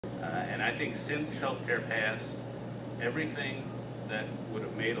And I think since healthcare passed, everything that would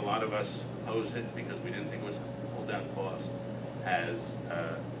have made a lot of us oppose it because we didn't think it was hold down cost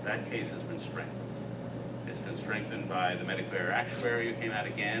that case has been strengthened. It's been strengthened by the Medicare actuary who came out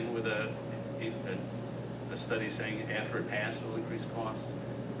again with a study saying after it passed it will increase costs.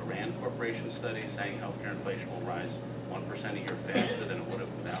 A RAND Corporation study saying healthcare inflation will rise 1% a year faster than it would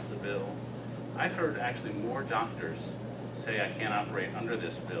have without the bill. I've heard actually more doctors say I can't operate under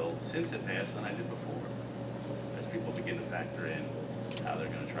this bill since it passed than I did before, as people begin to factor in how they're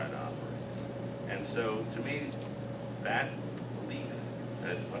going to try to operate. And so to me, that belief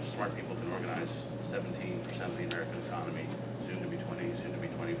that a bunch of smart people can organize 17% of the American economy, soon to be 20, soon to be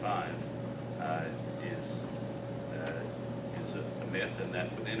 25, is a myth, and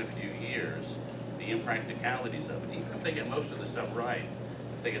that within a few years, the impracticalities of it, even if they get most of the stuff right,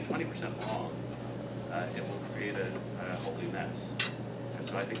 if they get 20% wrong, it will create a holy mess. And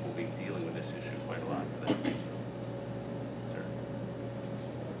so I think we'll be dealing with this issue quite a lot for that reason. Sir?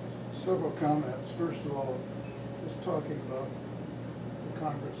 Several comments. First of all, just talking about the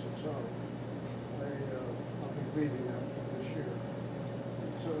Congress itself. I'll be leaving after this year,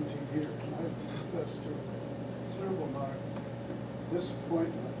 17 years, and I confess to considerable amount of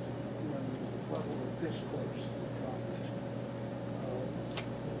disappointment in the level of discourse in Congress.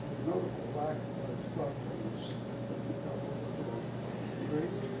 The notable lack of thoughtfulness, great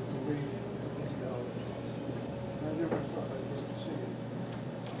belief in ideology. And I never thought I'd get to see it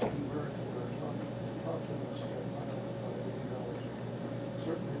in America where thoughtfulness had not about ideology.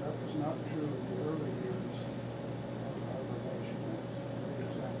 Certainly that was not true in the early years of our relation.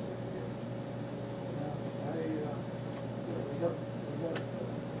 That's exactly the end. Now, we got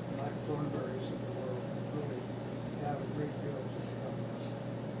black thornberries in the world that really have a great deal to the government.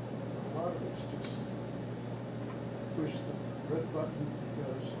 A lot of it's just push the red button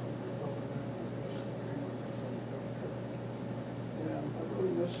because of the Republican or because of the Green one because they don't care. And I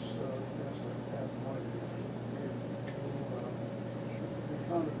really miss, as I have pointed out, should be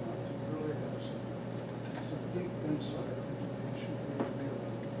counted on to really have some deep insight into the issue being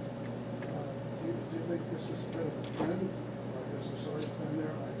dealing. Do you think this is a bit of a trend? Or has this always been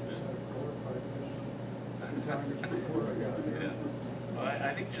there? I just had 4 or 5 years in Congress before I got here. Yeah. Well,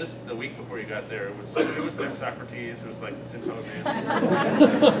 I think just the week before you got there, it was like Socrates, it was like the symposium.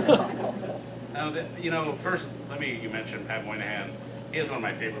 Now, first, you mentioned Pat Moynihan. He has one of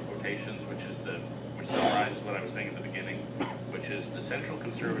my favorite quotations, which summarizes what I was saying at the beginning, which is the central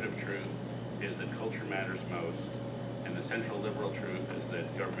conservative truth is that culture matters most, and the central liberal truth is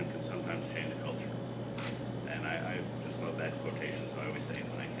that government can sometimes change culture. And I just love that quotation, so I always say it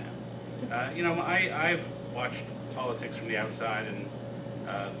when I can. I've watched politics from the outside, and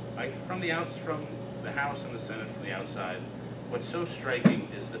from the House and the Senate from the outside, what's so striking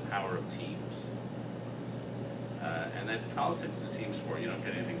is the power of teams. And that politics is a team sport. You don't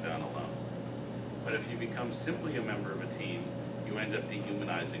get anything done alone. But if you become simply a member of a team, you end up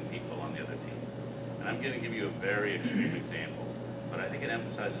dehumanizing people on the other team. And I'm going to give you a very extreme example, but I think it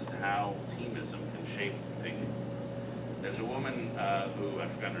emphasizes how teamism can shape thinking. There's a woman who,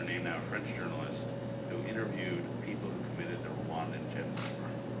 I've forgotten her name now, a French journalist, who interviewed people who committed the Rwandan genocide.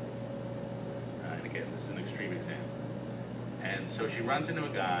 And again, this is an extreme example. And so she runs into a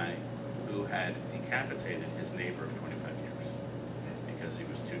guy who had decapitated his neighbor of 25 years because he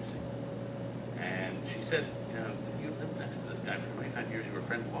was Tutsi. And she said, you lived next to this guy for 25 years, you were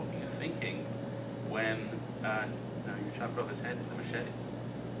friends, what were you thinking when you chopped off his head with a machete?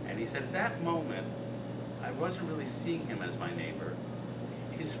 And he said, at that moment, I wasn't really seeing him as my neighbor.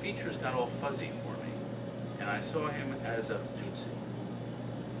 His features got all fuzzy for me, and I saw him as a Tutsi.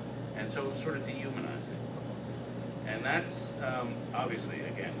 And so it was sort of dehumanizing. And that's obviously,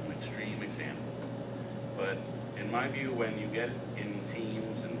 again, an extreme example. But in my view, when you get in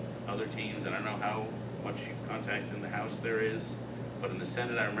teams and other teams, and I don't know how much contact in the House there is, but in the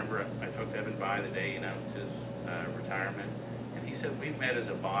Senate, I remember I talked to Evan Bayh the day he announced his retirement, and he said, we've met as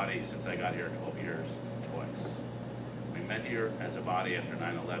a body since I got here 12 years, twice. We met here as a body after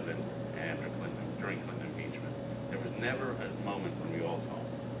 9/11 and after during Clinton impeachment. There was never a moment when we all talked.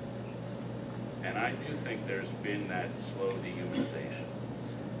 And I do think there's been that slow dehumanization.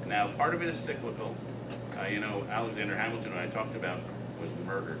 Now, part of it is cyclical. Alexander Hamilton, who I talked about, was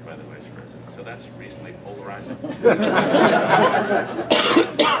murdered by the vice president. So that's reasonably polarizing.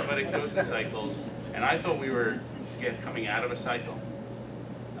 But it goes in cycles. And I thought we were coming out of a cycle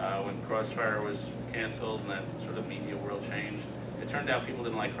when Crossfire was canceled and that sort of media world changed. It turned out people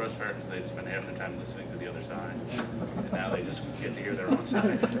didn't like Crossfire because they'd spend half their time listening to the other side. And now they just get to hear their own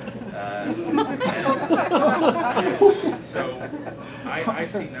side. So I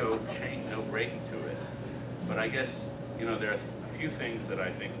see no change, no breaking to it. But I guess, you know, there are a few things that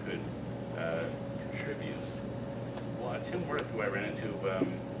I think could contribute. Well, Tim Wirth, who I ran into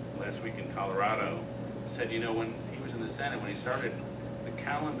last week in Colorado, said, you know, when he was in the Senate, when he started,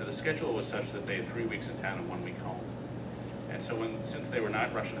 the schedule was such that they had 3 weeks in town and 1 week home. And so since they were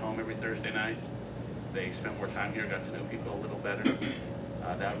not rushing home every Thursday night, they spent more time here, got to know people a little better.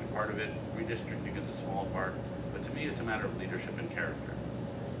 That would be part of it. Redistricting is a small part. But to me, it's a matter of leadership and character.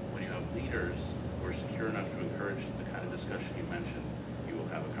 When you have leaders who are secure enough to encourage the kind of discussion you mentioned, you will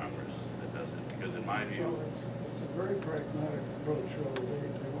have a Congress that does it. Because in my view... Well, it's a very pragmatic approach, really.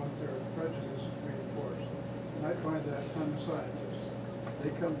 They want their prejudice reinforced. And I find that I'm a scientist. They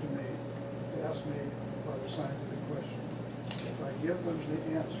come to me, they ask me about a scientific question. If I give them the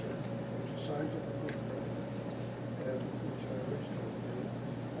answer, which is scientifically correct, and which I wish to do,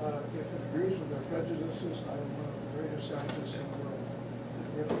 if it agrees with their prejudices, I'm one of the greatest scientists in the world.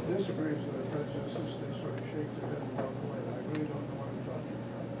 If it disagrees with their prejudices, they sort of shake their head and walk away. I really don't know what I'm talking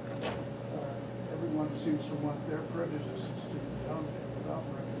about. Everyone seems to want their prejudices to dominate without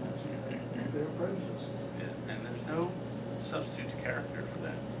recognizing their prejudices. Yeah, and there's no substitute to character for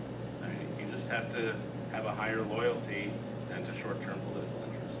that. I mean, you just have to have a higher loyalty than to short-term political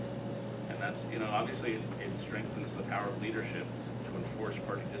interest. And that's, you know, obviously it strengthens the power of leadership to enforce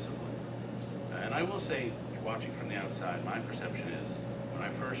party discipline. And I will say, watching from the outside, my perception is, when I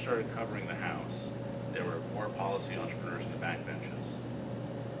first started covering the House, there were more policy entrepreneurs in the backbenches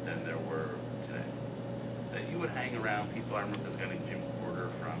than there were today. That you would hang around people. I remember there was a guy named Jim Porter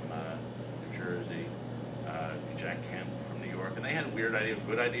from New Jersey, Jack Kemp from New York, and they had weird ideas,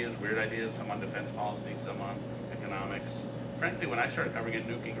 good ideas, weird ideas, some on defense policy, some on economics. Frankly, when I started covering it,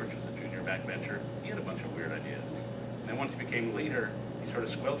 Newt Gingrich was a junior backbencher. He had a bunch of weird ideas. And then once he became leader, he sort of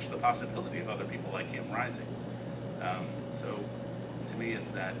squelched the possibility of other people like him rising. So to me,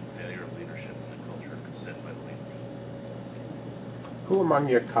 it's that failure of leadership in the culture set by the leaders. Who among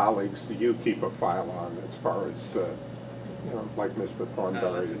your colleagues do you keep a file on as far as, you know, like Mr.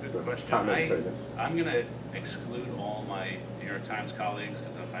 Thornberry's That's a good question. commentators? I'm going to exclude all my New York Times colleagues,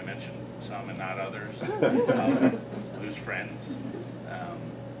 because if I mention some and not others, I'll lose friends.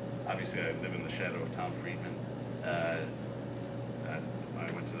 Obviously, I live in the shadow of Tom Friedman. I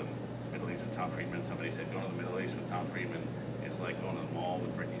went to the Middle East with Tom Friedman. Somebody said going to the Middle East with Tom Friedman is like going to the mall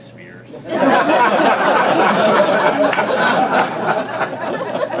with Britney Spears.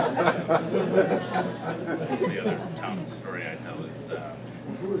 The other Tom story I tell is...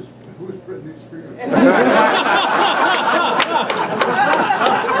 Who is Britney Spears?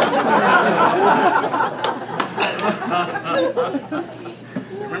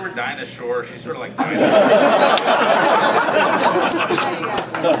 Remember Dinah Shore? She's sort of like Dinah.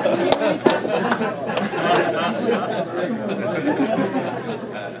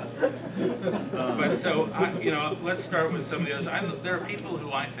 But so, you know, let's start with some of the others. There are people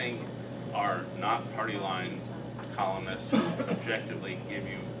who I think are not party line columnists who objectively give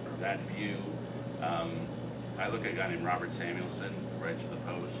you that view. I look at a guy named Robert Samuelson, who writes for the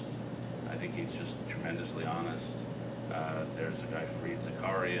Post. I think he's just tremendously honest. There's a guy, Fareed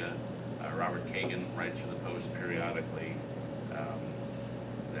Zakaria. Robert Kagan writes for the Post periodically.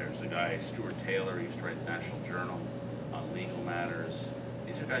 There's a guy, Stuart Taylor, who used to write the National Journal on legal matters.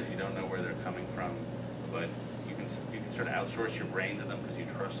 These are guys you don't know where they're coming from, but you can sort of outsource your brain to them because you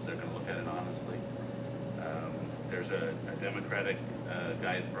trust they're going to look at it honestly. There's a Democratic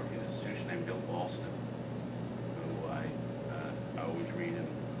guy at the Brookings Institution named Bill Walston, who I always read and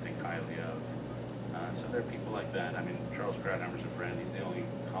think highly of. So there are people like that. I mean, Charles Krauthammer's a friend. He's the only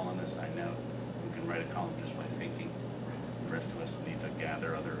columnist I know who can write a column just by thinking. The rest of us need to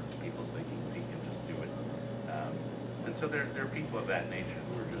gather other people's thinking. He can just do it. And so there are people of that nature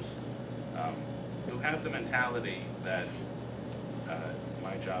who are just, who have the mentality that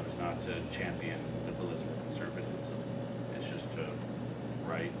my job is not to champion liberalism or conservatism. It's just to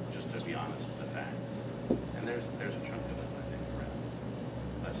write, just to be honest with the facts. And there's